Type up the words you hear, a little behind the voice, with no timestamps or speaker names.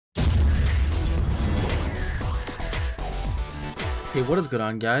Hey, what is going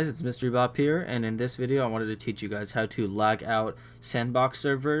on, guys? It's MysteryBop here, and in this video I wanted to teach you guys how to lag out SandBox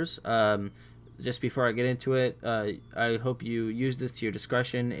servers. Just before I get into it, I hope you use this to your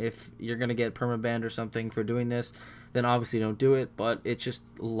discretion. If you're going to get permabanned or something for doing this, then obviously don't do it, but it's just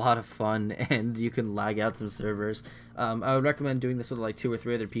a lot of fun and you can lag out some servers. I would recommend doing this with like 2 or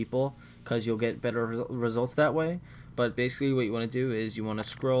 3 other people because you'll get better results that way. But basically what you want to do is you want to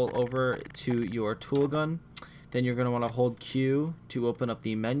scroll over to your tool gun. Then you're going to want to hold Q to open up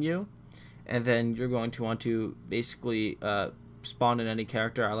the menu, and then you're going to want to basically spawn in any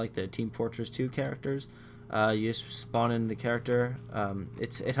character. I like the Team Fortress 2 characters. You just spawn in the character.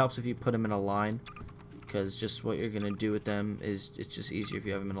 It helps if you put them in a line, because just what you're going to do with them is it's just easier if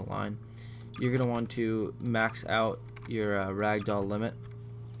you have them in a line. You're going to want to max out your ragdoll limit,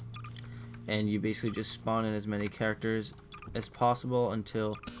 and you basically just spawn in as many characters as possible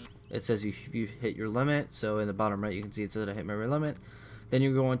until it says you've hit your limit. So in the bottom right you can see it says I hit my limit. Then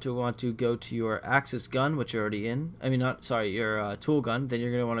you're going to want to go to your axis gun, which you're already in. Your tool gun. Then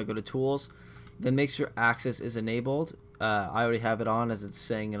you're going to want to go to tools. Then make sure axis is enabled. I already have it on as it's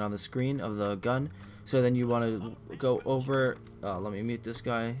saying it on the screen of the gun. So then you want to go over, let me mute this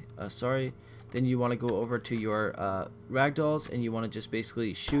guy, sorry. Then you want to go over to your ragdolls, and you want to just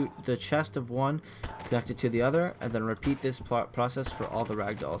basically shoot the chest of one, connect it to the other, and then repeat this process for all the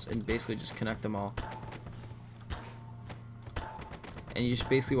ragdolls, and basically just connect them all. And you just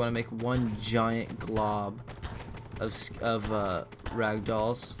basically want to make one giant glob of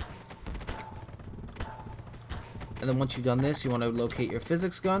ragdolls. And then once you've done this, you want to locate your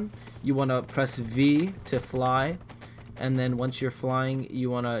physics gun. You want to press V to fly. And then once you're flying,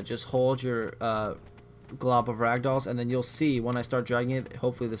 you want to just hold your glob of ragdolls, and then you'll see when I start dragging it,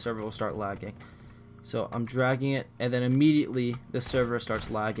 hopefully the server will start lagging. So I'm dragging it, and then immediately the server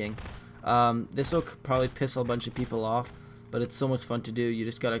starts lagging. This will probably piss a bunch of people off, but it's so much fun to do. You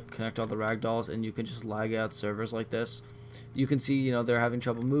just gotta connect all the ragdolls, and you can just lag out servers like this. You can see, they're having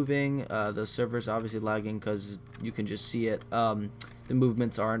trouble moving. The server's obviously lagging because you can just see it. The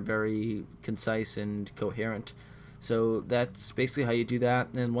movements aren't very concise and coherent. So that's basically how you do that.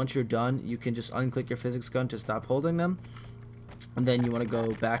 And once you're done, you can just unclick your physics gun to stop holding them. And then you want to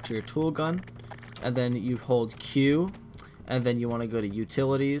go back to your tool gun, and then you hold Q, and then you want to go to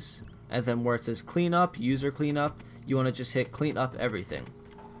utilities, and then where it says cleanup, user cleanup, you want to just hit clean up everything.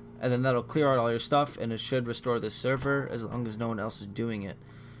 And then that'll clear out all your stuff, and it should restore the server as long as no one else is doing it.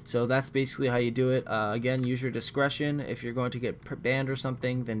 So that's basically how you do it. Again, use your discretion. If you're going to get banned or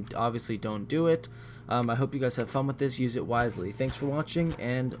something, then obviously don't do it. I hope you guys have fun with this. Use it wisely. Thanks for watching,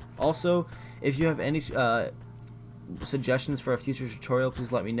 and also if you have any suggestions for a future tutorial,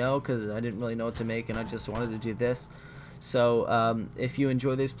 please let me know, because I didn't really know what to make and I just wanted to do this. So if you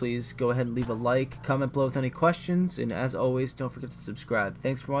enjoy this, please go ahead and leave a like, comment below with any questions, and as always, don't forget to subscribe.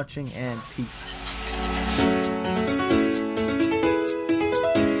 Thanks for watching, and peace.